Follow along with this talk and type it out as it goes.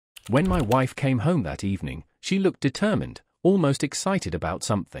When my wife came home that evening, she looked determined, almost excited about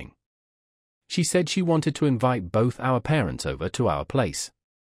something. She said she wanted to invite both our parents over to our place.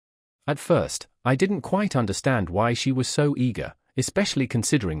 At first, I didn't quite understand why she was so eager, especially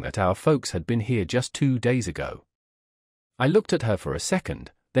considering that our folks had been here just 2 days ago. I looked at her for a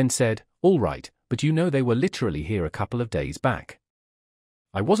second, then said, "All right, but you know they were literally here a couple of days back."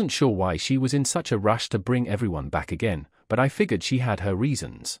 I wasn't sure why she was in such a rush to bring everyone back again, but I figured she had her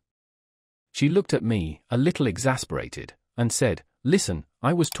reasons. She looked at me, a little exasperated, and said, "Listen,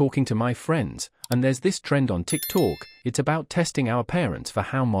 I was talking to my friends, and there's this trend on TikTok, it's about testing our parents for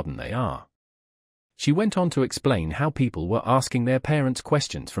how modern they are." She went on to explain how people were asking their parents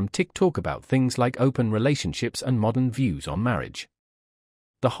questions from TikTok about things like open relationships and modern views on marriage.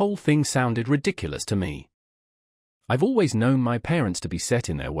 The whole thing sounded ridiculous to me. I've always known my parents to be set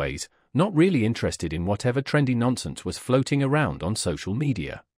in their ways, not really interested in whatever trendy nonsense was floating around on social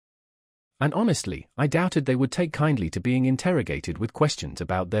media. And honestly, I doubted they would take kindly to being interrogated with questions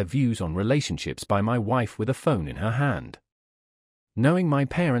about their views on relationships by my wife with a phone in her hand. Knowing my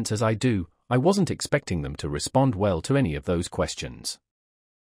parents as I do, I wasn't expecting them to respond well to any of those questions.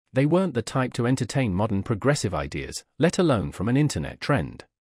 They weren't the type to entertain modern progressive ideas, let alone from an internet trend.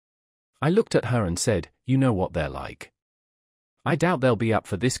 I looked at her and said, "You know what they're like. I doubt they'll be up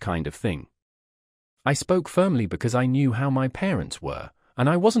for this kind of thing." I spoke firmly because I knew how my parents were, and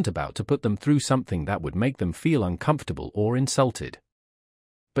I wasn't about to put them through something that would make them feel uncomfortable or insulted.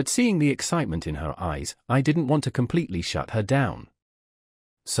 But seeing the excitement in her eyes, I didn't want to completely shut her down.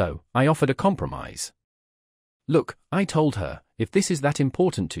 So, I offered a compromise. "Look," I told her, "if this is that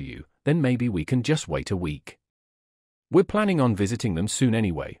important to you, then maybe we can just wait a week. We're planning on visiting them soon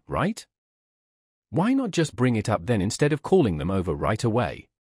anyway, right? Why not just bring it up then instead of calling them over right away?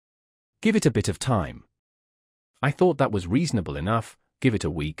 Give it a bit of time." I thought that was reasonable enough. Give it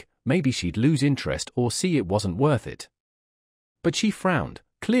a week, maybe she'd lose interest or see it wasn't worth it. But she frowned,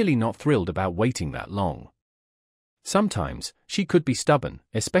 clearly not thrilled about waiting that long. Sometimes, she could be stubborn,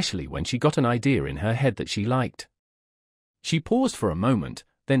 especially when she got an idea in her head that she liked. She paused for a moment,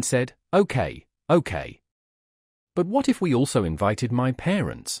 then said, Okay. But what if we also invited my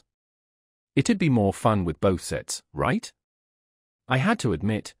parents? It'd be more fun with both sets, right?" I had to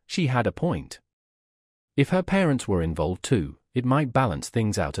admit, she had a point. If her parents were involved too, it might balance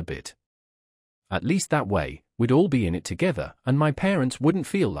things out a bit. At least that way, we'd all be in it together, and my parents wouldn't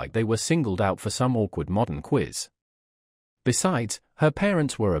feel like they were singled out for some awkward modern quiz. Besides, her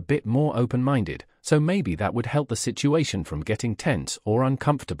parents were a bit more open-minded, so maybe that would help the situation from getting tense or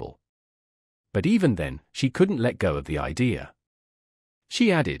uncomfortable. But even then, she couldn't let go of the idea. She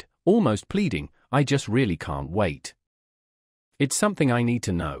added, almost pleading, "I just really can't wait. It's something I need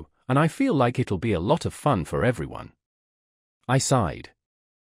to know, and I feel like it'll be a lot of fun for everyone." I sighed.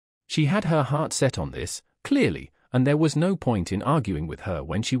 She had her heart set on this, clearly, and there was no point in arguing with her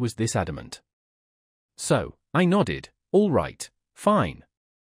when she was this adamant. So, I nodded, "All right, fine.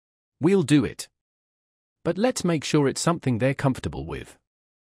 We'll do it. But let's make sure it's something they're comfortable with.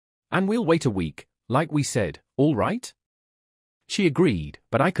 And we'll wait a week, like we said, all right?" She agreed,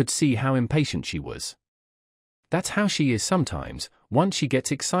 but I could see how impatient she was. That's how she is sometimes. Once she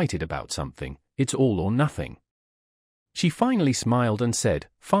gets excited about something, it's all or nothing. She finally smiled and said,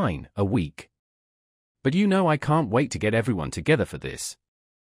 "Fine, a week. But you know I can't wait to get everyone together for this."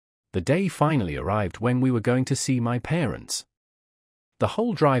 The day finally arrived when we were going to see my parents. The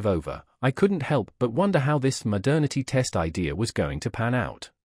whole drive over, I couldn't help but wonder how this modernity test idea was going to pan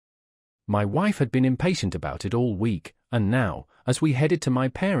out. My wife had been impatient about it all week, and now, as we headed to my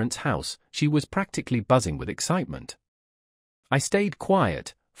parents' house, she was practically buzzing with excitement. I stayed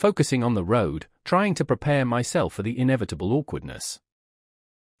quiet, focusing on the road, trying to prepare myself for the inevitable awkwardness.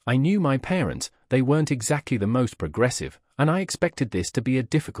 I knew my parents, they weren't exactly the most progressive, and I expected this to be a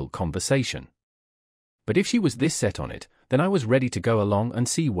difficult conversation. But if she was this set on it, then I was ready to go along and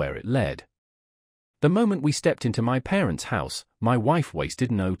see where it led. The moment we stepped into my parents' house, my wife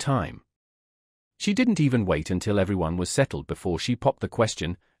wasted no time. She didn't even wait until everyone was settled before she popped the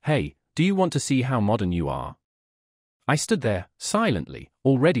question, "Hey, do you want to see how modern you are?" I stood there, silently,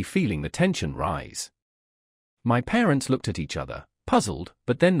 already feeling the tension rise. My parents looked at each other, puzzled,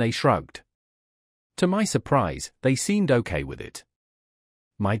 but then they shrugged. To my surprise, they seemed okay with it.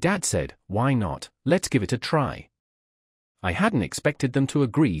 My dad said, "Why not, let's give it a try." I hadn't expected them to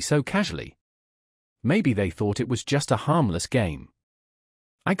agree so casually. Maybe they thought it was just a harmless game.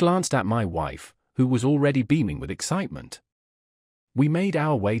 I glanced at my wife, who was already beaming with excitement. We made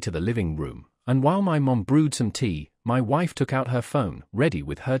our way to the living room, and while my mom brewed some tea, my wife took out her phone, ready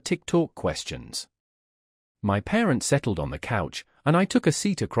with her TikTok questions. My parents settled on the couch, and I took a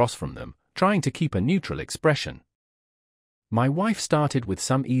seat across from them, trying to keep a neutral expression. My wife started with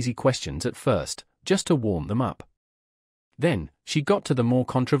some easy questions at first, just to warm them up. Then, she got to the more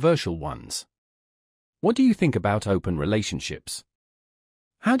controversial ones. What do you think about open relationships?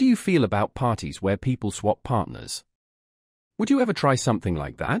 How do you feel about parties where people swap partners? Would you ever try something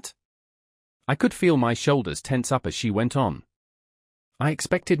like that? I could feel my shoulders tense up as she went on. I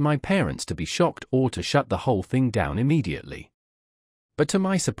expected my parents to be shocked or to shut the whole thing down immediately. But to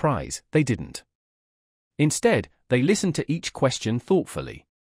my surprise, they didn't. Instead, they listened to each question thoughtfully.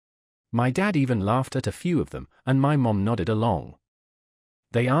 My dad even laughed at a few of them, and my mom nodded along.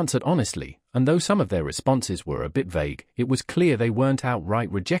 They answered honestly, and though some of their responses were a bit vague, it was clear they weren't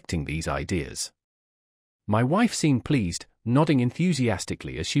outright rejecting these ideas. My wife seemed pleased, nodding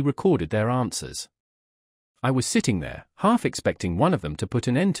enthusiastically as she recorded their answers. I was sitting there, half expecting one of them to put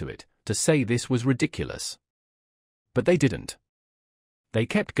an end to it, to say this was ridiculous. But they didn't. They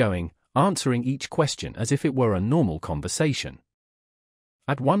kept going, answering each question as if it were a normal conversation.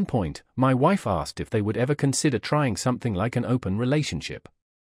 At one point, my wife asked if they would ever consider trying something like an open relationship.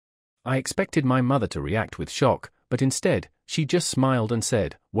 I expected my mother to react with shock, but instead, she just smiled and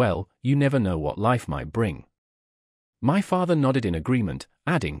said, "Well, you never know what life might bring." My father nodded in agreement,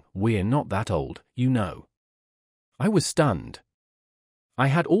 adding, "We're not that old, you know." I was stunned. I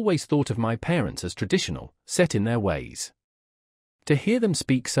had always thought of my parents as traditional, set in their ways. To hear them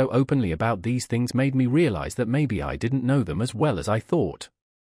speak so openly about these things made me realize that maybe I didn't know them as well as I thought.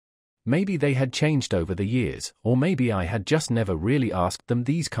 Maybe they had changed over the years, or maybe I had just never really asked them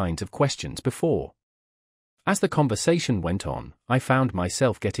these kinds of questions before. As the conversation went on, I found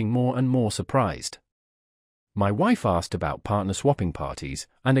myself getting more and more surprised. My wife asked about partner swapping parties,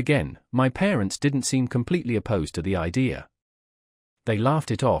 and again, my parents didn't seem completely opposed to the idea. They laughed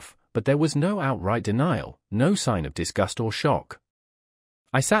it off, but there was no outright denial, no sign of disgust or shock.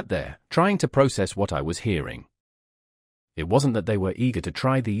 I sat there, trying to process what I was hearing. It wasn't that they were eager to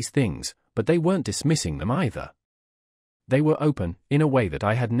try these things, but they weren't dismissing them either. They were open, in a way that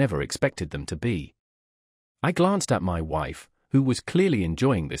I had never expected them to be. I glanced at my wife, who was clearly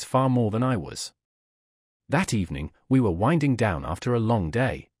enjoying this far more than I was. That evening, we were winding down after a long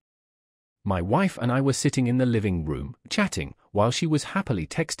day. My wife and I were sitting in the living room, chatting, while she was happily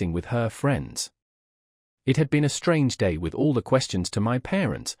texting with her friends. It had been a strange day with all the questions to my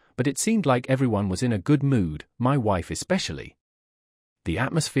parents, but it seemed like everyone was in a good mood, my wife especially. The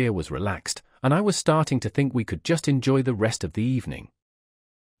atmosphere was relaxed, and I was starting to think we could just enjoy the rest of the evening.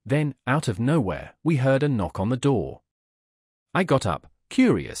 Then, out of nowhere, we heard a knock on the door. I got up,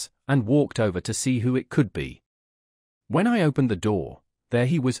 curious, and walked over to see who it could be. When I opened the door, there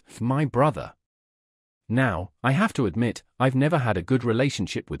he was, my brother. Now, I have to admit, I've never had a good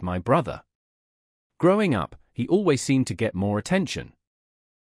relationship with my brother. Growing up, he always seemed to get more attention.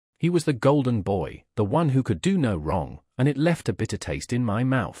 He was the golden boy, the one who could do no wrong, and it left a bitter taste in my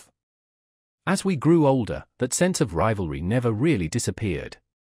mouth. As we grew older, that sense of rivalry never really disappeared.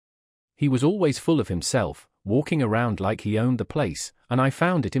 He was always full of himself, walking around like he owned the place, and I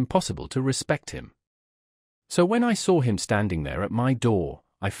found it impossible to respect him. So when I saw him standing there at my door,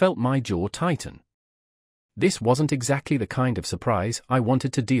 I felt my jaw tighten. This wasn't exactly the kind of surprise I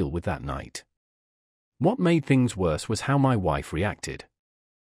wanted to deal with that night. What made things worse was how my wife reacted.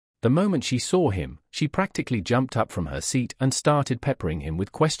 The moment she saw him, she practically jumped up from her seat and started peppering him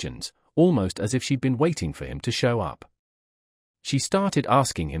with questions, almost as if she'd been waiting for him to show up. She started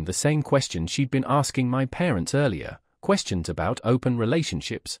asking him the same questions she'd been asking my parents earlier, questions about open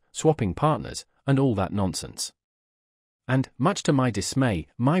relationships, swapping partners, and all that nonsense. And, much to my dismay,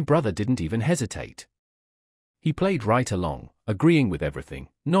 my brother didn't even hesitate. He played right along, agreeing with everything,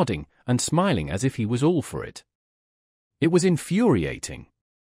 nodding, and smiling as if he was all for it. It was infuriating.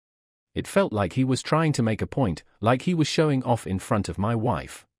 It felt like he was trying to make a point, like he was showing off in front of my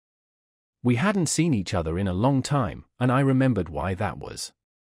wife. We hadn't seen each other in a long time, and I remembered why that was.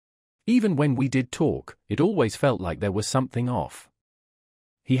 Even when we did talk, it always felt like there was something off.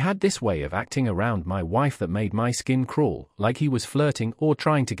 He had this way of acting around my wife that made my skin crawl, like he was flirting or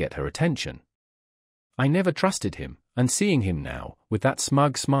trying to get her attention. I never trusted him, and seeing him now, with that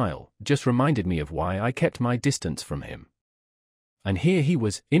smug smile, just reminded me of why I kept my distance from him. And here he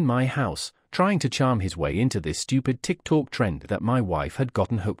was, in my house, trying to charm his way into this stupid TikTok trend that my wife had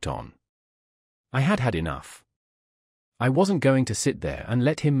gotten hooked on. I had had enough. I wasn't going to sit there and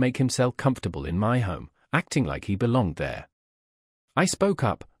let him make himself comfortable in my home, acting like he belonged there. I spoke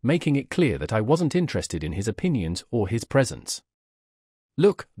up, making it clear that I wasn't interested in his opinions or his presence.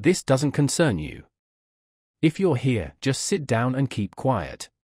 "Look, this doesn't concern you. If you're here, just sit down and keep quiet."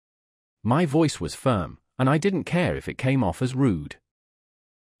 My voice was firm, and I didn't care if it came off as rude.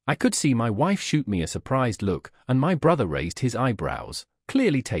 I could see my wife shoot me a surprised look, and my brother raised his eyebrows,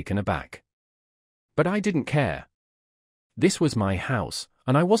 clearly taken aback. But I didn't care. This was my house,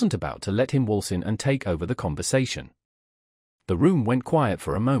 and I wasn't about to let him waltz in and take over the conversation. The room went quiet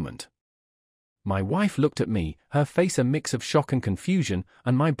for a moment. My wife looked at me, her face a mix of shock and confusion,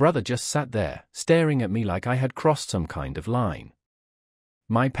 and my brother just sat there, staring at me like I had crossed some kind of line.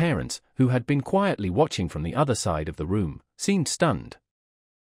 My parents, who had been quietly watching from the other side of the room, seemed stunned.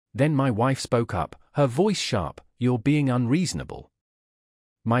 Then my wife spoke up, her voice sharp, "You're being unreasonable."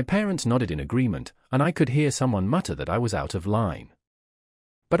 My parents nodded in agreement, and I could hear someone mutter that I was out of line.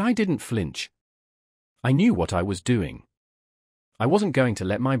 But I didn't flinch. I knew what I was doing. I wasn't going to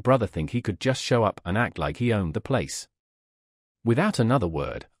let my brother think he could just show up and act like he owned the place. Without another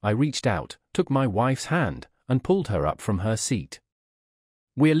word, I reached out, took my wife's hand, and pulled her up from her seat.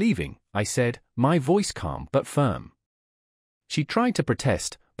 "We're leaving," I said, my voice calm but firm. She tried to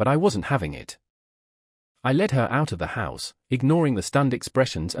protest, but I wasn't having it. I led her out of the house, ignoring the stunned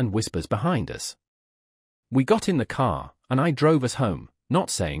expressions and whispers behind us. We got in the car, and I drove us home, not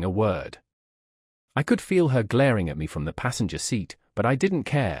saying a word. I could feel her glaring at me from the passenger seat, but I didn't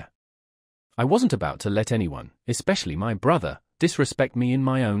care. I wasn't about to let anyone, especially my brother, disrespect me in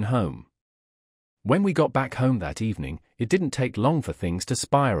my own home. When we got back home that evening, it didn't take long for things to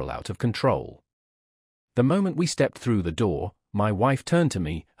spiral out of control. The moment we stepped through the door, my wife turned to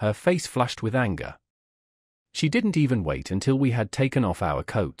me, her face flushed with anger. She didn't even wait until we had taken off our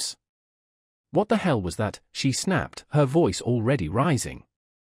coats. "What the hell was that?" she snapped, her voice already rising.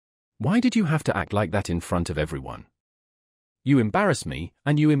 "Why did you have to act like that in front of everyone? You embarrassed me,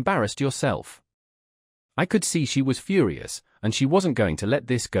 and you embarrassed yourself." I could see she was furious, and she wasn't going to let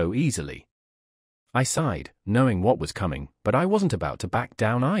this go easily. I sighed, knowing what was coming, but I wasn't about to back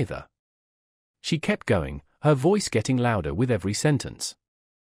down either. She kept going, her voice getting louder with every sentence.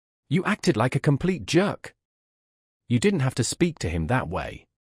 "You acted like a complete jerk. You didn't have to speak to him that way.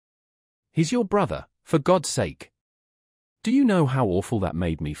 He's your brother, for God's sake. Do you know how awful that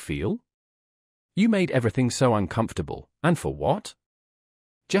made me feel? You made everything so uncomfortable, and for what?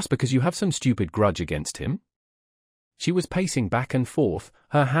 Just because you have some stupid grudge against him?" She was pacing back and forth,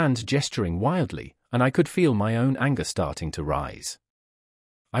 her hands gesturing wildly, and I could feel my own anger starting to rise.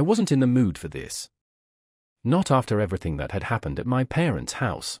 I wasn't in the mood for this. Not after everything that had happened at my parents'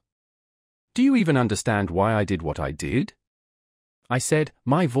 house. "Do you even understand why I did what I did?" I said,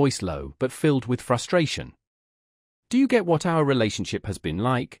 my voice low but filled with frustration. "Do you get what our relationship has been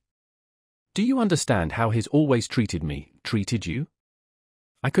like? Do you understand how he's always treated me, treated you?"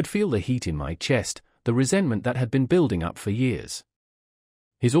 I could feel the heat in my chest, the resentment that had been building up for years.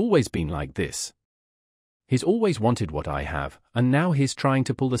 "He's always been like this. He's always wanted what I have, and now he's trying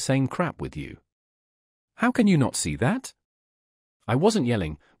to pull the same crap with you. How can you not see that?" I wasn't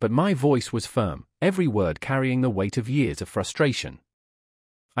yelling, but my voice was firm, every word carrying the weight of years of frustration.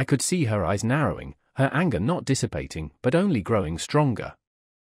 I could see her eyes narrowing, her anger not dissipating, but only growing stronger.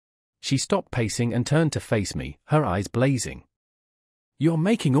 She stopped pacing and turned to face me, her eyes blazing. "You're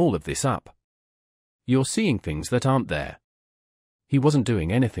making all of this up. You're seeing things that aren't there. He wasn't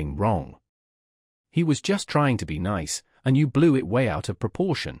doing anything wrong. He was just trying to be nice, and you blew it way out of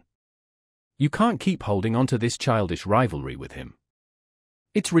proportion. You can't keep holding on to this childish rivalry with him.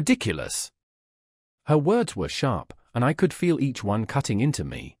 It's ridiculous." Her words were sharp, and I could feel each one cutting into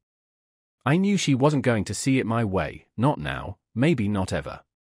me. I knew she wasn't going to see it my way, not now, maybe not ever.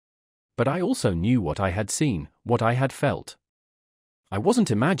 But I also knew what I had seen, what I had felt. I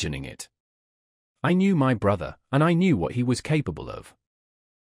wasn't imagining it. I knew my brother, and I knew what he was capable of.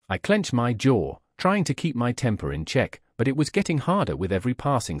 I clenched my jaw, trying to keep my temper in check, but it was getting harder with every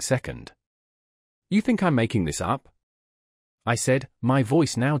passing second. "You think I'm making this up?" I said, my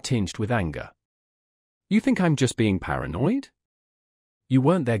voice now tinged with anger. "You think I'm just being paranoid? You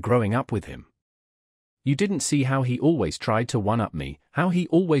weren't there growing up with him. You didn't see how he always tried to one-up me, how he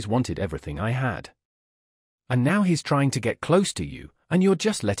always wanted everything I had. And now he's trying to get close to you, and you're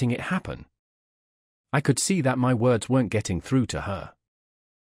just letting it happen." I could see that my words weren't getting through to her.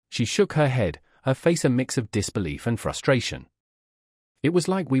 She shook her head, her face a mix of disbelief and frustration. It was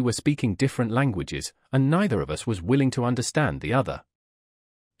like we were speaking different languages, and neither of us was willing to understand the other.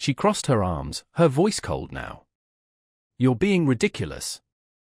 She crossed her arms, her voice cold now. "You're being ridiculous.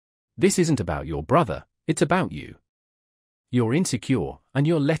 This isn't about your brother, it's about you. You're insecure, and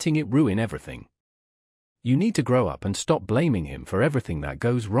you're letting it ruin everything. You need to grow up and stop blaming him for everything that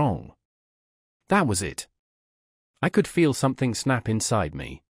goes wrong." That was it. I could feel something snap inside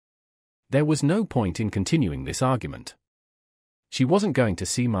me. There was no point in continuing this argument. She wasn't going to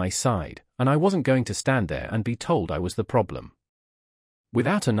see my side, and I wasn't going to stand there and be told I was the problem.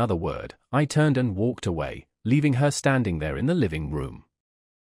 Without another word, I turned and walked away, leaving her standing there in the living room.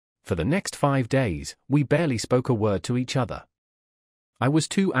 For the next 5 days, we barely spoke a word to each other. I was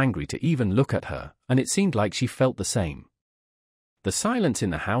too angry to even look at her, and it seemed like she felt the same. The silence in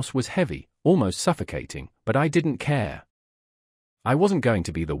the house was heavy, almost suffocating, but I didn't care. I wasn't going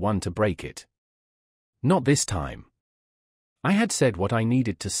to be the one to break it. Not this time. I had said what I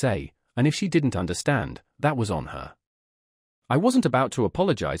needed to say, and if she didn't understand, that was on her. I wasn't about to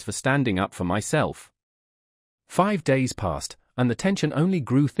apologize for standing up for myself. 5 days passed, and the tension only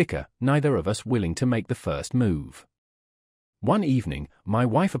grew thicker, neither of us willing to make the first move. One evening, my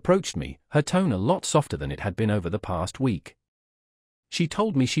wife approached me, her tone a lot softer than it had been over the past week. She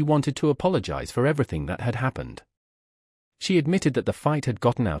told me she wanted to apologize for everything that had happened. She admitted that the fight had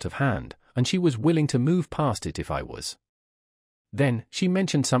gotten out of hand, and she was willing to move past it if I was. Then, she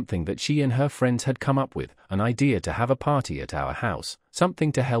mentioned something that she and her friends had come up with, an idea to have a party at our house,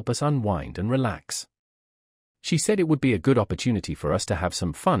 something to help us unwind and relax. She said it would be a good opportunity for us to have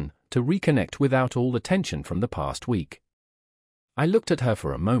some fun, to reconnect without all the tension from the past week. I looked at her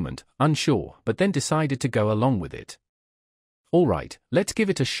for a moment, unsure, but then decided to go along with it. "All right, let's give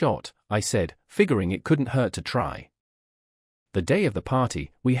it a shot," I said, figuring it couldn't hurt to try. The day of the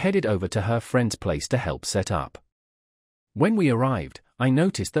party, we headed over to her friend's place to help set up. When we arrived, I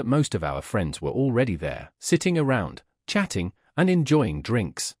noticed that most of our friends were already there, sitting around, chatting, and enjoying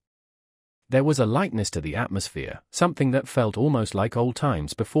drinks. There was a lightness to the atmosphere, something that felt almost like old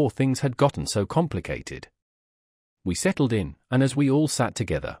times before things had gotten so complicated. We settled in, and as we all sat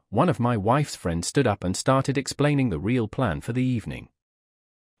together, one of my wife's friends stood up and started explaining the real plan for the evening.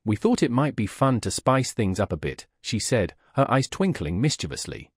 "We thought it might be fun to spice things up a bit," she said, her eyes twinkling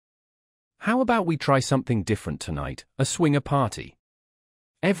mischievously. "How about we try something different tonight, a swinger party?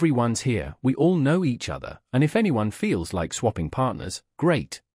 Everyone's here, we all know each other, and if anyone feels like swapping partners,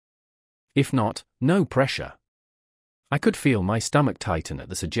 great. If not, no pressure." I could feel my stomach tighten at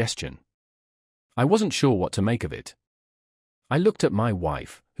the suggestion. I wasn't sure what to make of it. I looked at my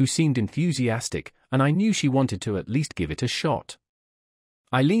wife, who seemed enthusiastic, and I knew she wanted to at least give it a shot.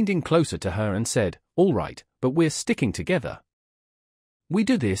 I leaned in closer to her and said, "All right, but we're sticking together. We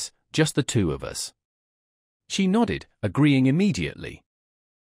do this, just the two of us." She nodded, agreeing immediately.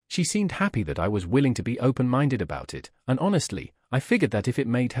 She seemed happy that I was willing to be open-minded about it, and honestly, I figured that if it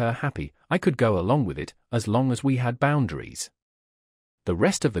made her happy, I could go along with it, as long as we had boundaries. The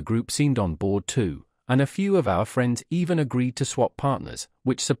rest of the group seemed on board too, and a few of our friends even agreed to swap partners,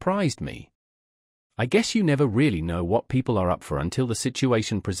 which surprised me. I guess you never really know what people are up for until the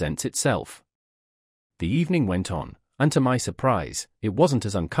situation presents itself. The evening went on, and to my surprise, it wasn't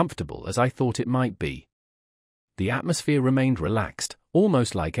as uncomfortable as I thought it might be. The atmosphere remained relaxed,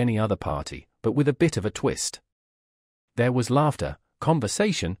 almost like any other party, but with a bit of a twist. There was laughter,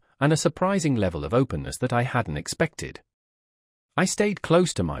 conversation, and a surprising level of openness that I hadn't expected. I stayed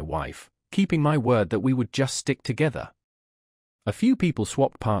close to my wife, keeping my word that we would just stick together. A few people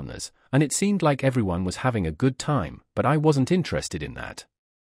swapped partners, and it seemed like everyone was having a good time, but I wasn't interested in that.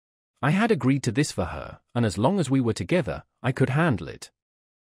 I had agreed to this for her, and as long as we were together, I could handle it.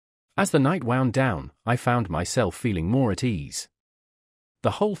 As the night wound down, I found myself feeling more at ease.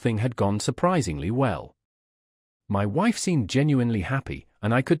 The whole thing had gone surprisingly well. My wife seemed genuinely happy,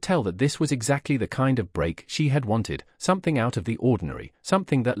 and I could tell that this was exactly the kind of break she had wanted, something out of the ordinary,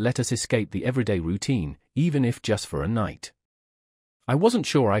 something that let us escape the everyday routine, even if just for a night. I wasn't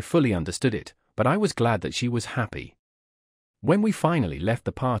sure I fully understood it, but I was glad that she was happy. When we finally left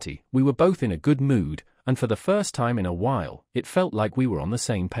the party, we were both in a good mood, and for the first time in a while, it felt like we were on the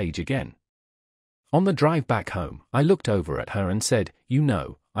same page again. On the drive back home, I looked over at her and said, "You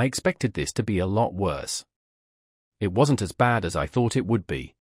know, I expected this to be a lot worse. It wasn't as bad as I thought it would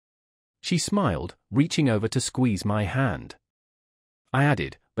be." She smiled, reaching over to squeeze my hand. I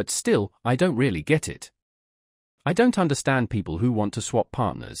added, "But still, I don't really get it. I don't understand people who want to swap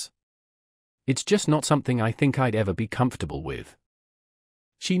partners. It's just not something I think I'd ever be comfortable with."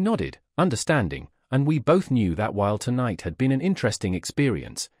 She nodded, understanding, and we both knew that while tonight had been an interesting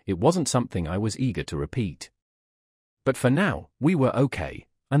experience, it wasn't something I was eager to repeat. But for now, we were okay,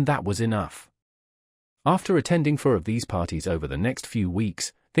 and that was enough. After attending 4 of these parties over the next few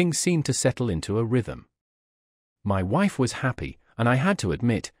weeks, things seemed to settle into a rhythm. My wife was happy, and I had to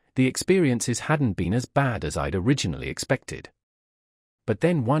admit, the experiences hadn't been as bad as I'd originally expected. But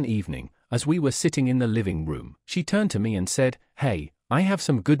then one evening, as we were sitting in the living room, she turned to me and said, "Hey, I have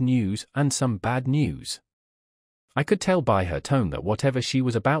some good news and some bad news." I could tell by her tone that whatever she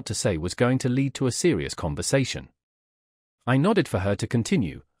was about to say was going to lead to a serious conversation. I nodded for her to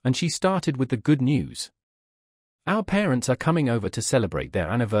continue, and she started with the good news. "Our parents are coming over to celebrate their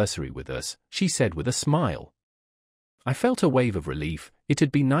anniversary with us," she said with a smile. I felt a wave of relief.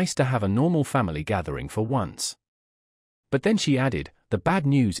 It'd be nice to have a normal family gathering for once. But then she added, "The bad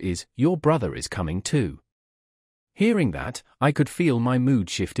news is, your brother is coming too." Hearing that, I could feel my mood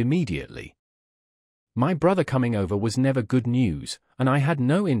shift immediately. My brother coming over was never good news, and I had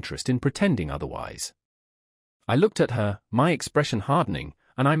no interest in pretending otherwise. I looked at her, my expression hardening,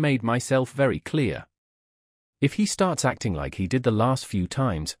 and I made myself very clear. If he starts acting like he did the last few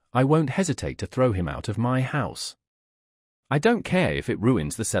times, I won't hesitate to throw him out of my house. I don't care if it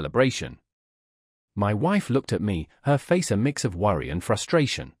ruins the celebration. My wife looked at me, her face a mix of worry and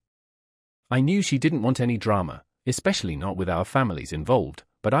frustration. I knew she didn't want any drama, especially not with our families involved,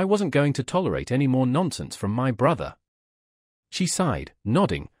 but I wasn't going to tolerate any more nonsense from my brother. She sighed,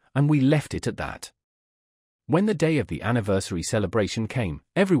 nodding, and we left it at that. When the day of the anniversary celebration came,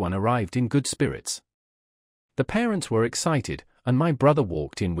 everyone arrived in good spirits. The parents were excited, and my brother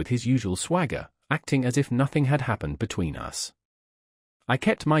walked in with his usual swagger, acting as if nothing had happened between us. I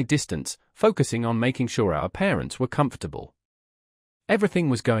kept my distance, focusing on making sure our parents were comfortable. Everything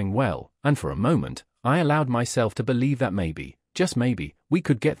was going well, and for a moment, I allowed myself to believe that maybe, just maybe, we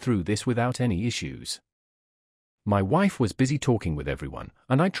could get through this without any issues. My wife was busy talking with everyone,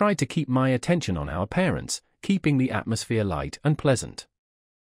 and I tried to keep my attention on our parents, keeping the atmosphere light and pleasant.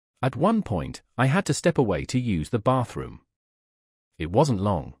 At one point, I had to step away to use the bathroom. It wasn't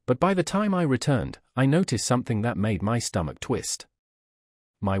long, but by the time I returned, I noticed something that made my stomach twist.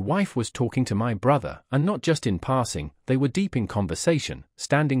 My wife was talking to my brother, and not just in passing, they were deep in conversation,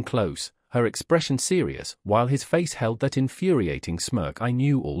 standing close, her expression serious, while his face held that infuriating smirk I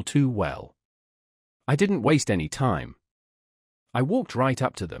knew all too well. I didn't waste any time. I walked right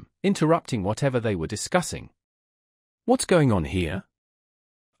up to them, interrupting whatever they were discussing. "What's going on here?"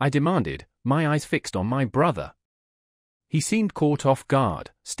 I demanded, my eyes fixed on my brother. He seemed caught off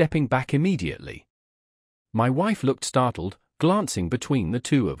guard, stepping back immediately. My wife looked startled, glancing between the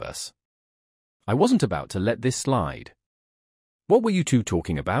two of us. I wasn't about to let this slide. "What were you two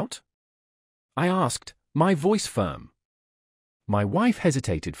talking about?" I asked, my voice firm. My wife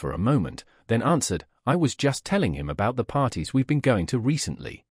hesitated for a moment, then answered, "I was just telling him about the parties we've been going to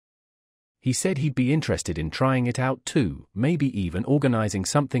recently. He said he'd be interested in trying it out too, maybe even organizing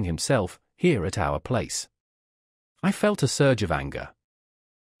something himself, here at our place." I felt a surge of anger.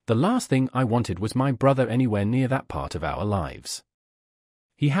 The last thing I wanted was my brother anywhere near that part of our lives.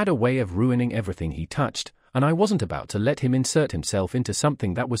 He had a way of ruining everything he touched, and I wasn't about to let him insert himself into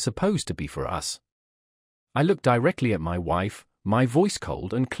something that was supposed to be for us. I looked directly at my wife, my voice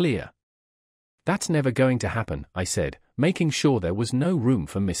cold and clear. "That's never going to happen," I said, making sure there was no room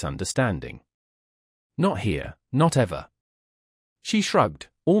for misunderstanding. "Not here, not ever." She shrugged,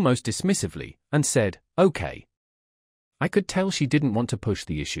 almost dismissively, and said, "Okay." I could tell she didn't want to push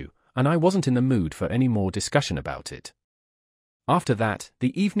the issue, and I wasn't in the mood for any more discussion about it. After that,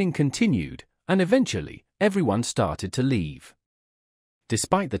 the evening continued, and eventually, everyone started to leave.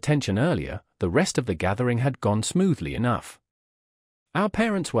 Despite the tension earlier, the rest of the gathering had gone smoothly enough. Our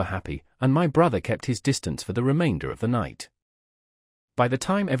parents were happy, and my brother kept his distance for the remainder of the night. By the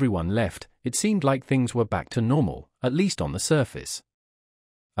time everyone left, it seemed like things were back to normal, at least on the surface.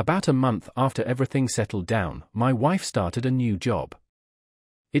 About a month after everything settled down, my wife started a new job.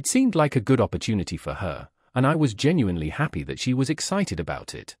 It seemed like a good opportunity for her, and I was genuinely happy that she was excited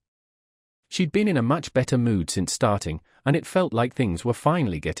about it. She'd been in a much better mood since starting, and it felt like things were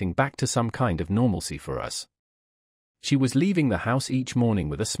finally getting back to some kind of normalcy for us. She was leaving the house each morning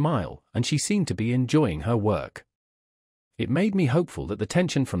with a smile, and she seemed to be enjoying her work. It made me hopeful that the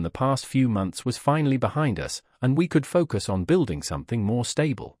tension from the past few months was finally behind us, and we could focus on building something more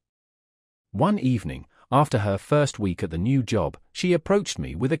stable. One evening, after her first week at the new job, she approached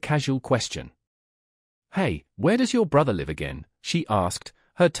me with a casual question. "Hey, where does your brother live again?" she asked,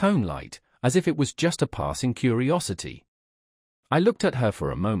 her tone light, as if it was just a passing curiosity. I looked at her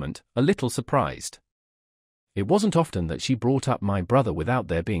for a moment, a little surprised. It wasn't often that she brought up my brother without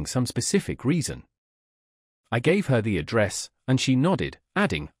there being some specific reason. I gave her the address, and she nodded,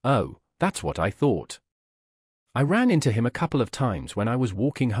 adding, "Oh, that's what I thought." I ran into him a couple of times when I was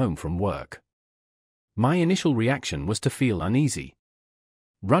walking home from work. My initial reaction was to feel uneasy.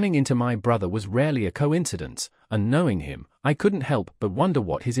 Running into my brother was rarely a coincidence, and knowing him, I couldn't help but wonder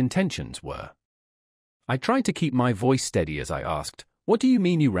what his intentions were. I tried to keep my voice steady as I asked, "What do you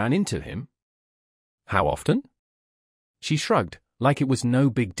mean you ran into him? How often?" She shrugged, like it was no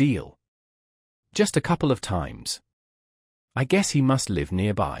big deal. "Just a couple of times. I guess he must live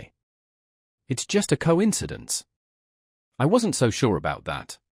nearby. It's just a coincidence." I wasn't so sure about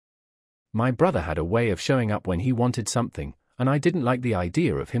that. My brother had a way of showing up when he wanted something, and I didn't like the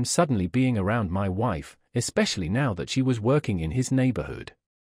idea of him suddenly being around my wife, especially now that she was working in his neighborhood.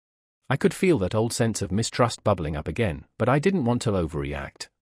 I could feel that old sense of mistrust bubbling up again, but I didn't want to overreact.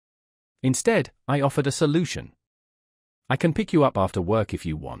 Instead, I offered a solution. I can pick you up after work if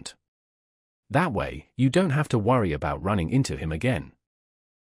you want. That way, you don't have to worry about running into him again.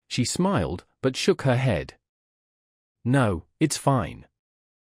 She smiled, but shook her head. No, it's fine.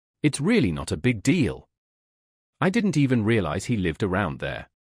 It's really not a big deal. I didn't even realize he lived around there.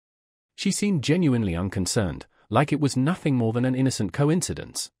 She seemed genuinely unconcerned, like it was nothing more than an innocent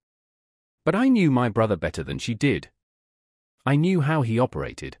coincidence. But I knew my brother better than she did. I knew how he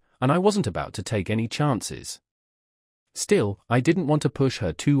operated, and I wasn't about to take any chances. Still, I didn't want to push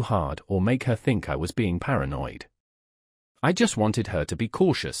her too hard or make her think I was being paranoid. I just wanted her to be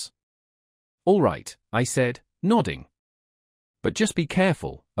cautious. All right, I said, nodding. But just be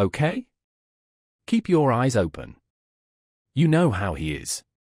careful, okay? Keep your eyes open. You know how he is.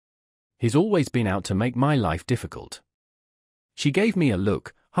 He's always been out to make my life difficult. She gave me a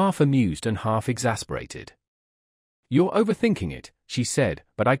look, half amused and half exasperated. You're overthinking it, she said,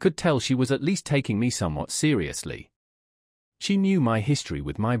 but I could tell she was at least taking me somewhat seriously. She knew my history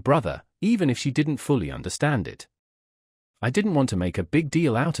with my brother, even if she didn't fully understand it. I didn't want to make a big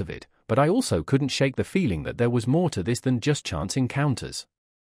deal out of it, but I also couldn't shake the feeling that there was more to this than just chance encounters.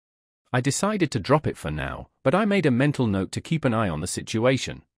 I decided to drop it for now, but I made a mental note to keep an eye on the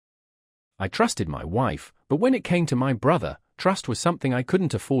situation. I trusted my wife, but when it came to my brother, trust was something I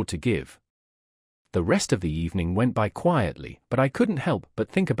couldn't afford to give. The rest of the evening went by quietly, but I couldn't help but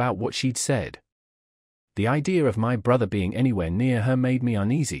think about what she'd said. The idea of my brother being anywhere near her made me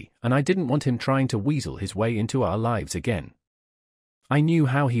uneasy, and I didn't want him trying to weasel his way into our lives again. I knew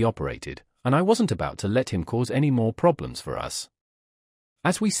how he operated, and I wasn't about to let him cause any more problems for us.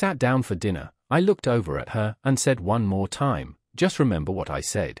 As we sat down for dinner, I looked over at her and said one more time, just remember what I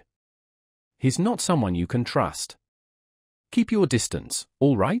said. He's not someone you can trust. Keep your distance,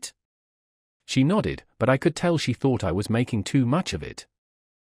 all right? She nodded, but I could tell she thought I was making too much of it.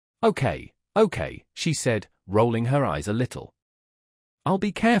 Okay, she said, rolling her eyes a little. I'll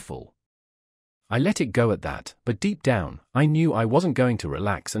be careful. I let it go at that, but deep down, I knew I wasn't going to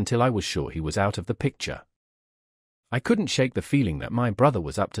relax until I was sure he was out of the picture. I couldn't shake the feeling that my brother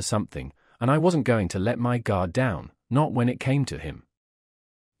was up to something, and I wasn't going to let my guard down, not when it came to him.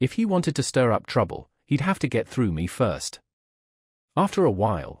 If he wanted to stir up trouble, he'd have to get through me first. After a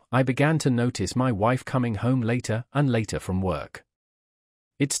while, I began to notice my wife coming home later and later from work.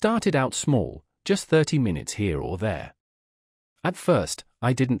 It started out small, just 30 minutes here or there. At first,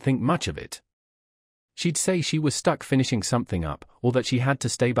 I didn't think much of it. She'd say she was stuck finishing something up, or that she had to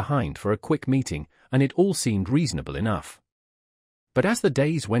stay behind for a quick meeting, and it all seemed reasonable enough. But as the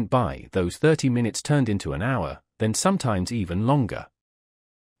days went by, those 30 minutes turned into an hour, then sometimes even longer.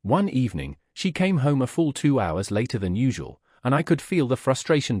 One evening, she came home a full 2 hours later than usual, and I could feel the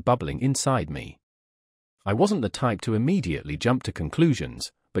frustration bubbling inside me. I wasn't the type to immediately jump to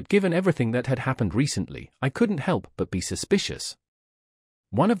conclusions, but given everything that had happened recently, I couldn't help but be suspicious.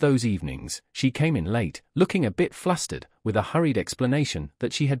 One of those evenings, she came in late, looking a bit flustered, with a hurried explanation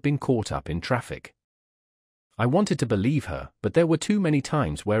that she had been caught up in traffic. I wanted to believe her, but there were too many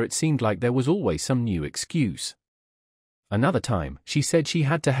times where it seemed like there was always some new excuse. Another time, she said she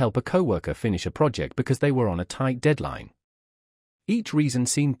had to help a coworker finish a project because they were on a tight deadline. Each reason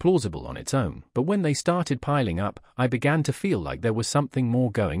seemed plausible on its own, but when they started piling up, I began to feel like there was something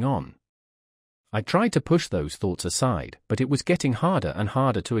more going on. I tried to push those thoughts aside, but it was getting harder and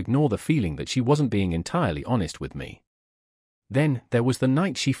harder to ignore the feeling that she wasn't being entirely honest with me. Then, there was the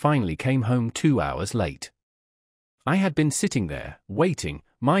night she finally came home 2 hours late. I had been sitting there, waiting,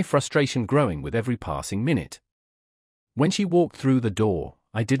 my frustration growing with every passing minute. When she walked through the door,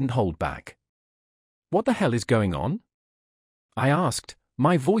 I didn't hold back. "What the hell is going on?" I asked,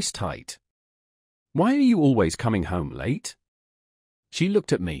 my voice tight. "Why are you always coming home late?" She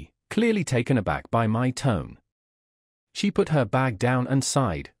looked at me, clearly taken aback by my tone. She put her bag down and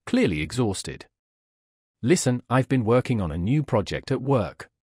sighed, clearly exhausted. "Listen, I've been working on a new project at work.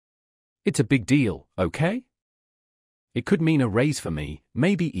 It's a big deal, okay? It could mean a raise for me,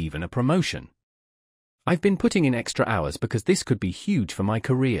 maybe even a promotion. I've been putting in extra hours because this could be huge for my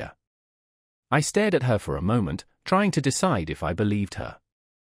career." I stared at her for a moment, trying to decide if I believed her.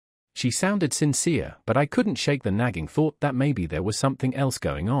 She sounded sincere, but I couldn't shake the nagging thought that maybe there was something else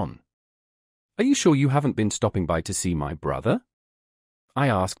going on. "Are you sure you haven't been stopping by to see my brother?" I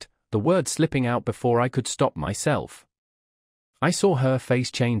asked, the words slipping out before I could stop myself. I saw her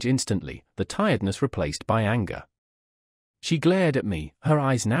face change instantly, the tiredness replaced by anger. She glared at me, her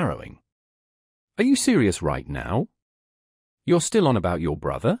eyes narrowing. Are you serious right now? You're still on about your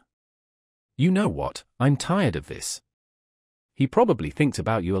brother? You know what, I'm tired of this. He probably thinks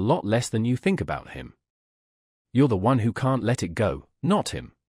about you a lot less than you think about him. You're the one who can't let it go, not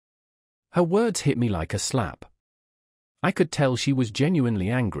him. Her words hit me like a slap. I could tell she was genuinely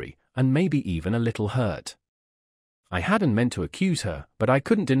angry, and maybe even a little hurt. I hadn't meant to accuse her, but I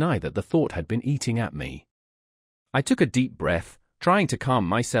couldn't deny that the thought had been eating at me. I took a deep breath, trying to calm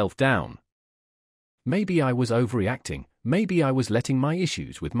myself down. Maybe I was overreacting, maybe I was letting my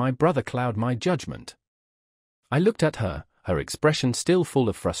issues with my brother cloud my judgment. I looked at her, her expression still full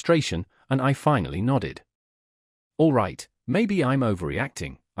of frustration, and I finally nodded. All right, maybe I'm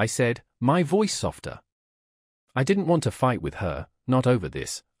overreacting, I said, my voice softer. I didn't want to fight with her, not over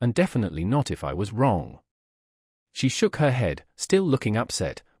this, and definitely not if I was wrong. She shook her head, still looking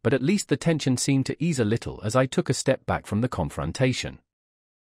upset, but at least the tension seemed to ease a little as I took a step back from the confrontation.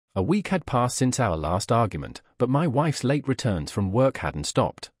 A week had passed since our last argument, but my wife's late returns from work hadn't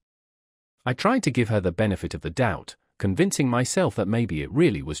stopped. I tried to give her the benefit of the doubt, convincing myself that maybe it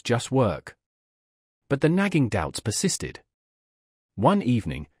really was just work. But the nagging doubts persisted. One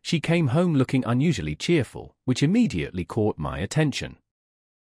evening, she came home looking unusually cheerful, which immediately caught my attention.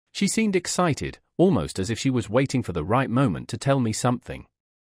 She seemed excited, almost as if she was waiting for the right moment to tell me something.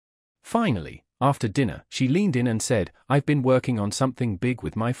 Finally, after dinner, she leaned in and said, I've been working on something big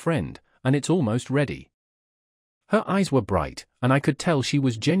with my friend, and it's almost ready. Her eyes were bright, and I could tell she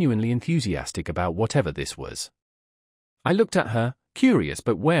was genuinely enthusiastic about whatever this was. I looked at her, curious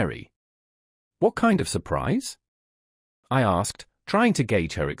but wary. What kind of surprise? I asked, trying to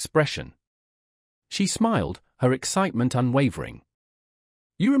gauge her expression. She smiled, her excitement unwavering.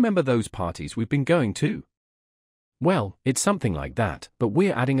 You remember those parties we've been going to? Well, it's something like that, but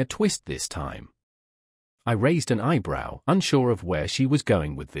we're adding a twist this time. I raised an eyebrow, unsure of where she was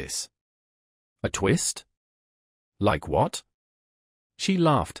going with this. A twist? Like what? She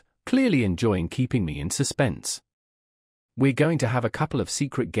laughed, clearly enjoying keeping me in suspense. We're going to have a couple of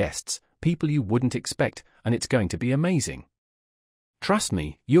secret guests, people you wouldn't expect, and it's going to be amazing. Trust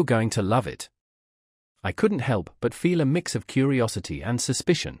me, you're going to love it. I couldn't help but feel a mix of curiosity and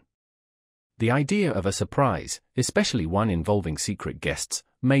suspicion. The idea of a surprise, especially one involving secret guests,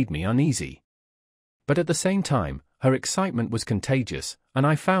 made me uneasy. But at the same time, her excitement was contagious, and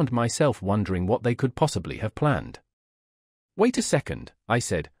I found myself wondering what they could possibly have planned. Wait a second, I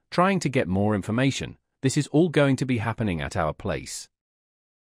said, trying to get more information. This is all going to be happening at our place.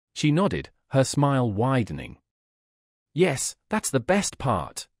 She nodded, her smile widening. Yes, that's the best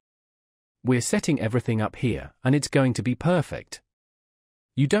part. We're setting everything up here, and it's going to be perfect.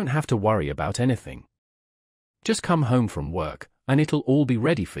 You don't have to worry about anything. Just come home from work, and it'll all be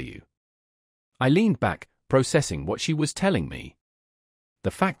ready for you. I leaned back, processing what she was telling me.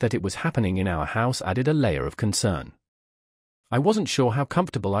 The fact that it was happening in our house added a layer of concern. I wasn't sure how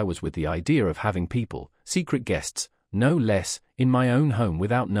comfortable I was with the idea of having people, secret guests, no less, in my own home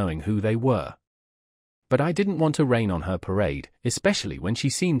without knowing who they were. But I didn't want to rain on her parade, especially when she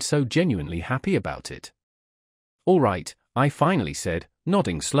seemed so genuinely happy about it. All right, I finally said,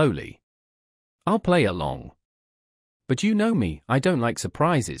 nodding slowly. I'll play along. But you know me, I don't like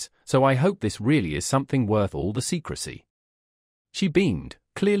surprises, so I hope this really is something worth all the secrecy. She beamed,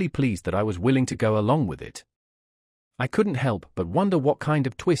 clearly pleased that I was willing to go along with it. I couldn't help but wonder what kind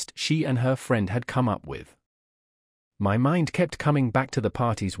of twist she and her friend had come up with. My mind kept coming back to the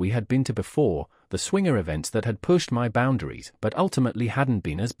parties we had been to before, the swinger events that had pushed my boundaries but ultimately hadn't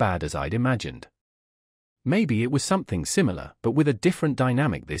been as bad as I'd imagined. Maybe it was something similar, but with a different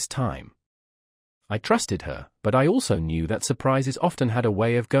dynamic this time. I trusted her, but I also knew that surprises often had a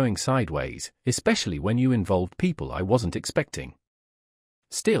way of going sideways, especially when you involved people I wasn't expecting.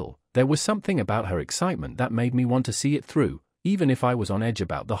 Still, there was something about her excitement that made me want to see it through, even if I was on edge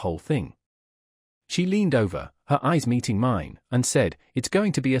about the whole thing. She leaned over, her eyes meeting mine, and said, "It's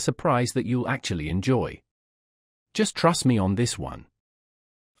going to be a surprise that you'll actually enjoy. Just trust me on this one."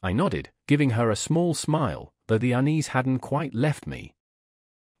 I nodded, giving her a small smile, though the unease hadn't quite left me.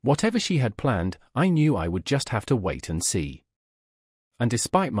 Whatever she had planned, I knew I would just have to wait and see. And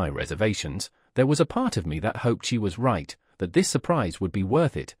despite my reservations, there was a part of me that hoped she was right, that this surprise would be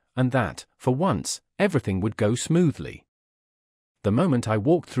worth it, and that, for once, everything would go smoothly. The moment I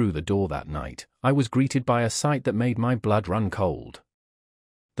walked through the door that night, I was greeted by a sight that made my blood run cold.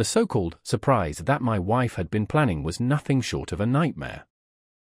 The so-called surprise that my wife had been planning was nothing short of a nightmare.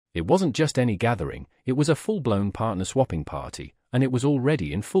 It wasn't just any gathering, it was a full-blown partner-swapping party, and it was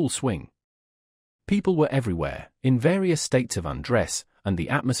already in full swing. People were everywhere, in various states of undress, and the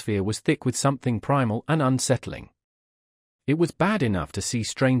atmosphere was thick with something primal and unsettling. It was bad enough to see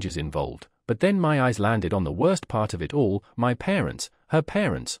strangers involved, but then my eyes landed on the worst part of it all, my parents, her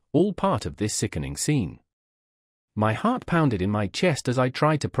parents, all part of this sickening scene. My heart pounded in my chest as I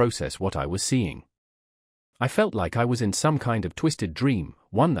tried to process what I was seeing. I felt like I was in some kind of twisted dream,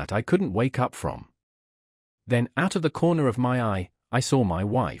 one that I couldn't wake up from. Then, out of the corner of my eye, I saw my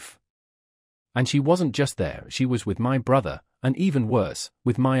wife. And she wasn't just there, she was with my brother, and even worse,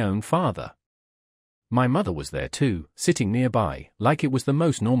 with my own father. My mother was there too, sitting nearby, like it was the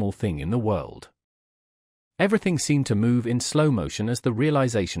most normal thing in the world. Everything seemed to move in slow motion as the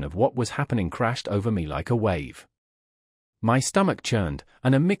realization of what was happening crashed over me like a wave. My stomach churned,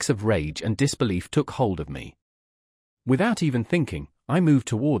 and a mix of rage and disbelief took hold of me. Without even thinking, I moved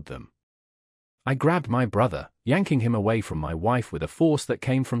toward them. I grabbed my brother, yanking him away from my wife with a force that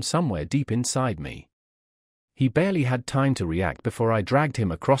came from somewhere deep inside me. He barely had time to react before I dragged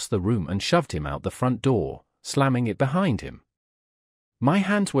him across the room and shoved him out the front door, slamming it behind him. My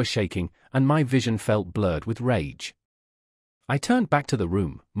hands were shaking, and my vision felt blurred with rage. I turned back to the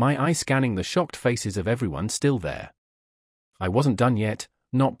room, my eyes scanning the shocked faces of everyone still there. I wasn't done yet,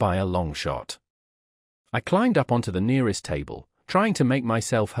 not by a long shot. I climbed up onto the nearest table, trying to make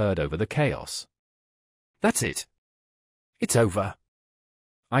myself heard over the chaos. "That's it. It's over,"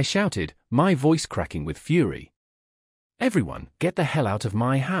 I shouted, my voice cracking with fury. "Everyone, get the hell out of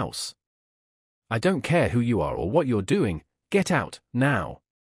my house. I don't care who you are or what you're doing, get out, now."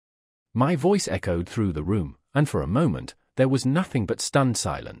 My voice echoed through the room, and for a moment, there was nothing but stunned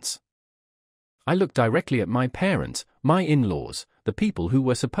silence. I looked directly at my parents, my in-laws, the people who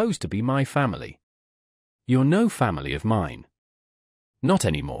were supposed to be my family. "You're no family of mine. Not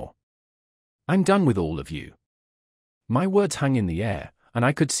anymore. I'm done with all of you." My words hung in the air, and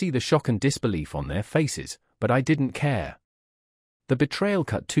I could see the shock and disbelief on their faces, but I didn't care. The betrayal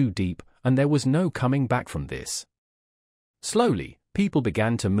cut too deep, and there was no coming back from this. Slowly, people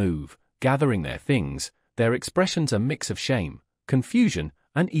began to move, gathering their things, their expressions a mix of shame, confusion,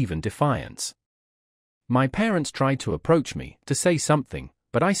 and even defiance. My parents tried to approach me, to say something,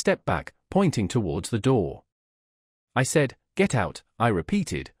 but I stepped back, pointing towards the door. I said, "Get out," I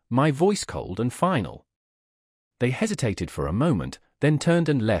repeated, my voice cold and final. They hesitated for a moment, then turned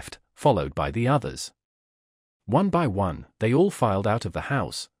and left, followed by the others. One by one, they all filed out of the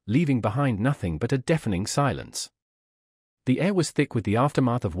house, leaving behind nothing but a deafening silence. The air was thick with the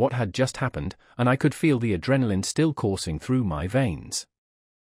aftermath of what had just happened, and I could feel the adrenaline still coursing through my veins.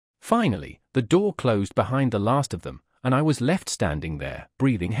 Finally, the door closed behind the last of them, and I was left standing there,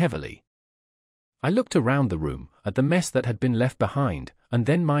 breathing heavily. I looked around the room, at the mess that had been left behind, and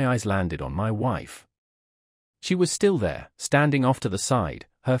then my eyes landed on my wife. She was still there, standing off to the side,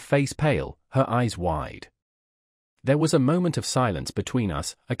 her face pale, her eyes wide. There was a moment of silence between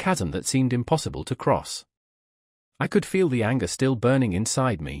us, a chasm that seemed impossible to cross. I could feel the anger still burning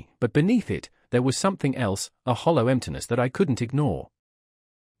inside me, but beneath it, there was something else, a hollow emptiness that I couldn't ignore.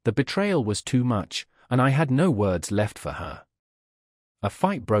 The betrayal was too much, and I had no words left for her. A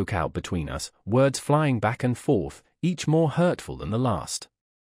fight broke out between us, words flying back and forth, each more hurtful than the last.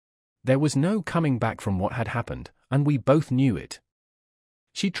 There was no coming back from what had happened, and we both knew it.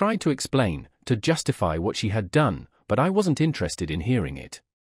 She tried to explain, to justify what she had done, but I wasn't interested in hearing it.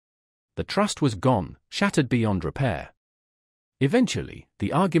 The trust was gone, shattered beyond repair. Eventually,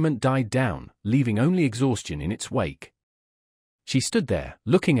 the argument died down, leaving only exhaustion in its wake. She stood there,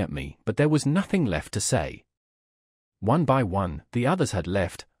 looking at me, but there was nothing left to say. One by one, the others had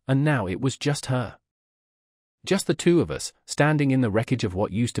left, and now it was just her. Just the two of us, standing in the wreckage of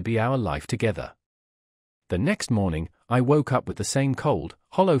what used to be our life together. The next morning, I woke up with the same cold,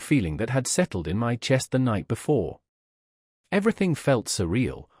 hollow feeling that had settled in my chest the night before. Everything felt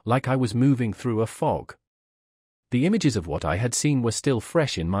surreal, like I was moving through a fog. The images of what I had seen were still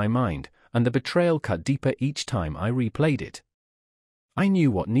fresh in my mind, and the betrayal cut deeper each time I replayed it. I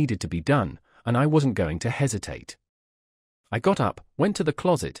knew what needed to be done, and I wasn't going to hesitate. I got up, went to the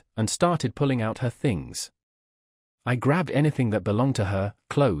closet, and started pulling out her things. I grabbed anything that belonged to her,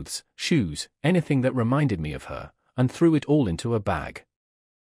 clothes, shoes, anything that reminded me of her, and threw it all into a bag.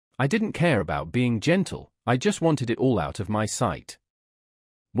 I didn't care about being gentle, I just wanted it all out of my sight.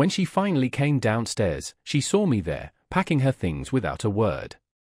 When she finally came downstairs, she saw me there, packing her things without a word.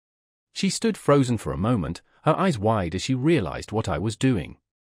 She stood frozen for a moment, her eyes wide as she realized what I was doing.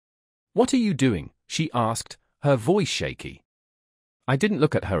 "What are you doing?" she asked, her voice shaky. I didn't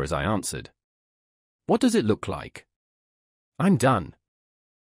look at her as I answered. "What does it look like?" "I'm done."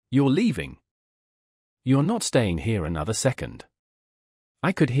 "You're leaving?" "You're not staying here another second."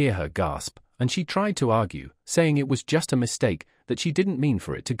 I could hear her gasp, and she tried to argue, saying it was just a mistake, that she didn't mean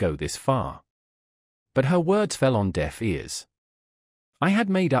for it to go this far. But her words fell on deaf ears. I had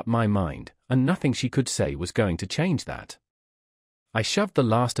made up my mind, and nothing she could say was going to change that. I shoved the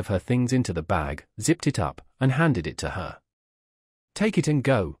last of her things into the bag, zipped it up, and handed it to her. "Take it and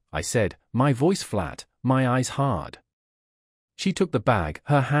go," I said, my voice flat, my eyes hard. She took the bag,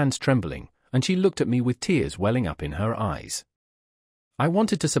 her hands trembling, and she looked at me with tears welling up in her eyes. "I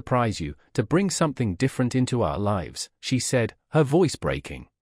wanted to surprise you, to bring something different into our lives," she said, her voice breaking.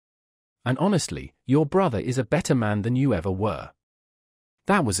 "And honestly, your brother is a better man than you ever were."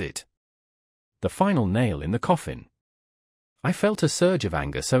 That was it. The final nail in the coffin. I felt a surge of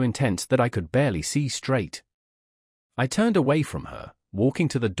anger so intense that I could barely see straight. I turned away from her, walking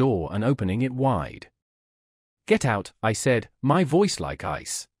to the door and opening it wide. "Get out," I said, my voice like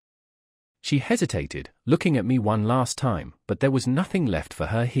ice. She hesitated, looking at me one last time, but there was nothing left for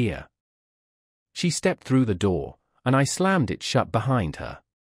her here. She stepped through the door, and I slammed it shut behind her.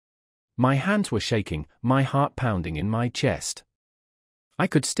 My hands were shaking, my heart pounding in my chest. I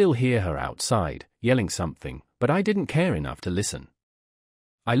could still hear her outside, yelling something, but I didn't care enough to listen.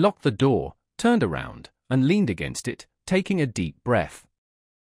 I locked the door, turned around, and leaned against it, taking a deep breath.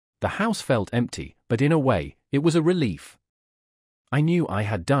 The house felt empty, but in a way, it was a relief. I knew I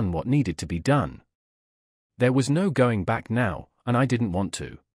had done what needed to be done. There was no going back now, and I didn't want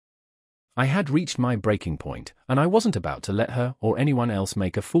to. I had reached my breaking point, and I wasn't about to let her or anyone else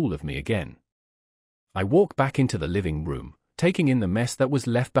make a fool of me again. I walked back into the living room, taking in the mess that was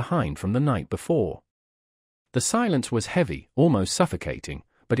left behind from the night before. The silence was heavy, almost suffocating,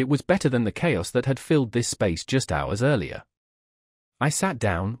 but it was better than the chaos that had filled this space just hours earlier. I sat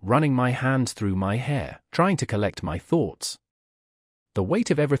down, running my hands through my hair, trying to collect my thoughts. The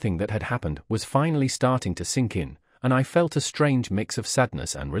weight of everything that had happened was finally starting to sink in, and I felt a strange mix of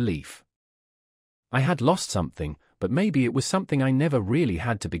sadness and relief. I had lost something, but maybe it was something I never really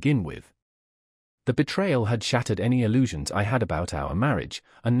had to begin with. The betrayal had shattered any illusions I had about our marriage,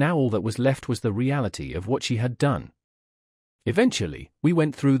 and now all that was left was the reality of what she had done. Eventually, we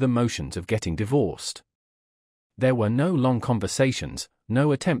went through the motions of getting divorced. There were no long conversations,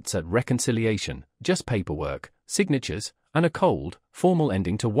 no attempts at reconciliation, just paperwork, signatures, and a cold, formal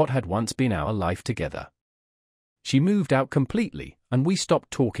ending to what had once been our life together. She moved out completely, and we stopped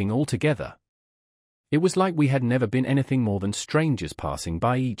talking altogether. It was like we had never been anything more than strangers passing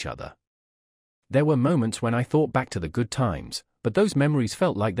by each other. There were moments when I thought back to the good times, but those memories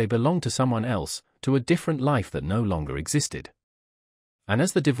felt like they belonged to someone else, to a different life that no longer existed. And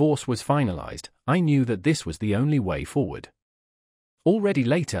as the divorce was finalized, I knew that this was the only way forward. Already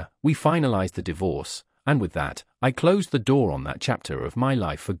later, we finalized the divorce, and with that, I closed the door on that chapter of my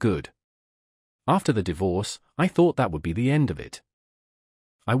life for good. After the divorce, I thought that would be the end of it.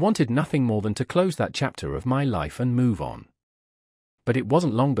 I wanted nothing more than to close that chapter of my life and move on. But it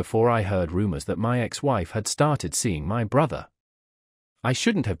wasn't long before I heard rumors that my ex-wife had started seeing my brother. I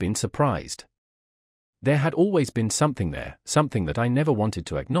shouldn't have been surprised. There had always been something there, something that I never wanted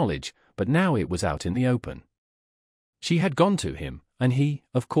to acknowledge, but now it was out in the open. She had gone to him, and he,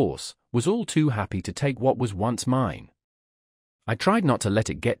 of course, was all too happy to take what was once mine. I tried not to let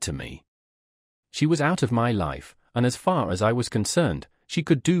it get to me. She was out of my life, and as far as I was concerned, she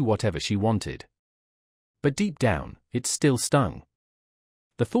could do whatever she wanted. But deep down, it still stung.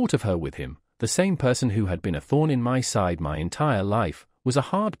 The thought of her with him, the same person who had been a thorn in my side my entire life, was a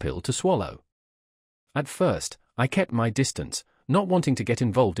hard pill to swallow. At first, I kept my distance, not wanting to get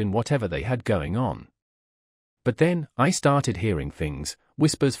involved in whatever they had going on. But then, I started hearing things,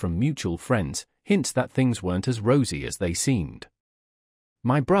 whispers from mutual friends, hints that things weren't as rosy as they seemed.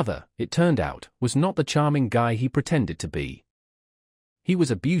 My brother, it turned out, was not the charming guy he pretended to be. He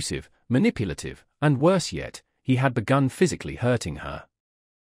was abusive, manipulative, and worse yet, he had begun physically hurting her.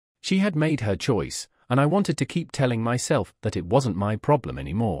 She had made her choice, and I wanted to keep telling myself that it wasn't my problem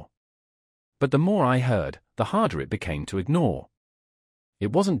anymore. But the more I heard, the harder it became to ignore.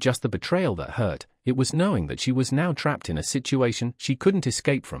 It wasn't just the betrayal that hurt, it was knowing that she was now trapped in a situation she couldn't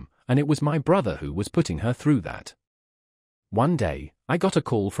escape from, and it was my brother who was putting her through that. One day, I got a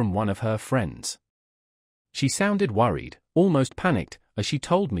call from one of her friends. She sounded worried, almost panicked, as she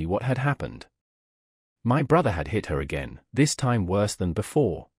told me what had happened. My brother had hit her again, this time worse than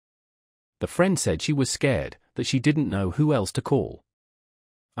before. The friend said she was scared, that she didn't know who else to call.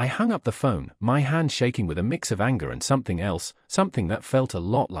 I hung up the phone, my hand shaking with a mix of anger and something else, something that felt a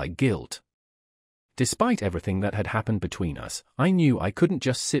lot like guilt. Despite everything that had happened between us, I knew I couldn't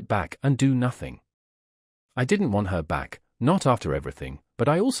just sit back and do nothing. I didn't want her back, not after everything, but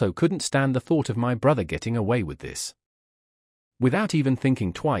I also couldn't stand the thought of my brother getting away with this. Without even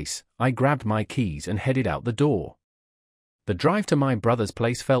thinking twice, I grabbed my keys and headed out the door. The drive to my brother's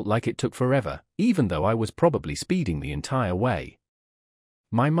place felt like it took forever, even though I was probably speeding the entire way.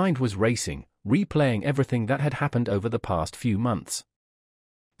 My mind was racing, replaying everything that had happened over the past few months.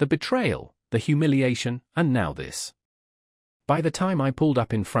 The betrayal, the humiliation, and now this. By the time I pulled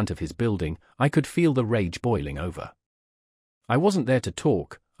up in front of his building, I could feel the rage boiling over. I wasn't there to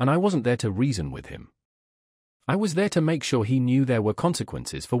talk, and I wasn't there to reason with him. I was there to make sure he knew there were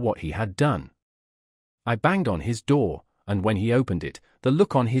consequences for what he had done. I banged on his door, and when he opened it, the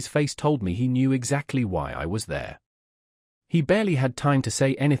look on his face told me he knew exactly why I was there. He barely had time to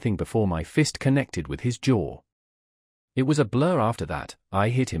say anything before my fist connected with his jaw. It was a blur after that. I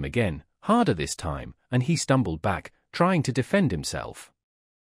hit him again, harder this time, and he stumbled back, trying to defend himself.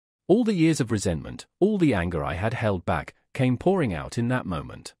 All the years of resentment, all the anger I had held back, came pouring out in that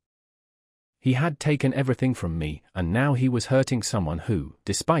moment. He had taken everything from me, and now he was hurting someone who,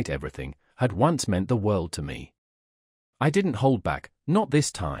 despite everything, had once meant the world to me. I didn't hold back, not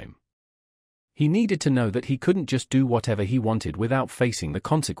this time. He needed to know that he couldn't just do whatever he wanted without facing the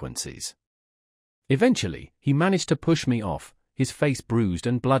consequences. Eventually, he managed to push me off, his face bruised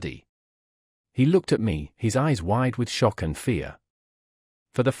and bloody. He looked at me, his eyes wide with shock and fear.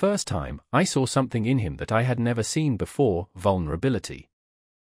 For the first time, I saw something in him that I had never seen before: vulnerability.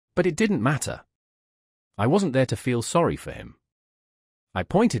 But it didn't matter. I wasn't there to feel sorry for him. I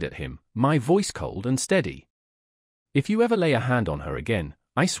pointed at him, my voice cold and steady. "If you ever lay a hand on her again,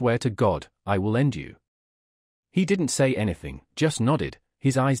 I swear to God, I will end you." He didn't say anything, just nodded,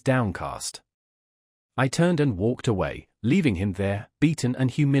 his eyes downcast. I turned and walked away, leaving him there, beaten and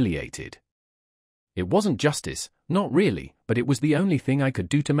humiliated. It wasn't justice, not really, but it was the only thing I could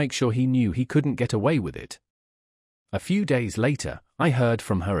do to make sure he knew he couldn't get away with it. A few days later, I heard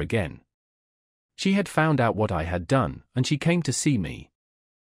from her again. She had found out what I had done, and she came to see me.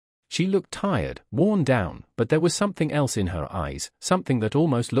 She looked tired, worn down, but there was something else in her eyes, something that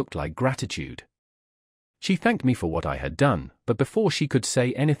almost looked like gratitude. She thanked me for what I had done, but before she could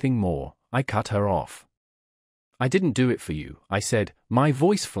say anything more, I cut her off. "I didn't do it for you," I said, my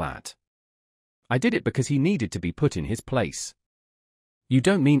voice flat. "I did it because he needed to be put in his place. You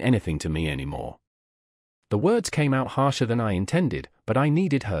don't mean anything to me anymore." The words came out harsher than I intended, but I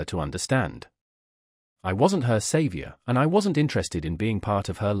needed her to understand. I wasn't her savior, and I wasn't interested in being part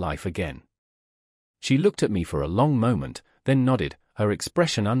of her life again. She looked at me for a long moment, then nodded, her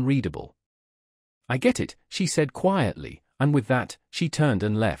expression unreadable. "I get it," she said quietly, and with that, she turned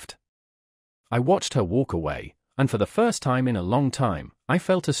and left. I watched her walk away, and for the first time in a long time, I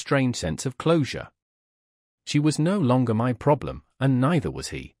felt a strange sense of closure. She was no longer my problem, and neither was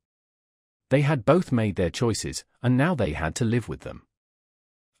he. They had both made their choices, and now they had to live with them.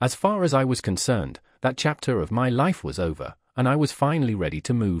 As far as I was concerned, that chapter of my life was over, and I was finally ready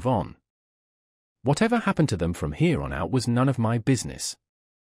to move on. Whatever happened to them from here on out was none of my business.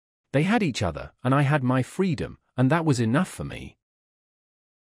 They had each other, and I had my freedom, and that was enough for me.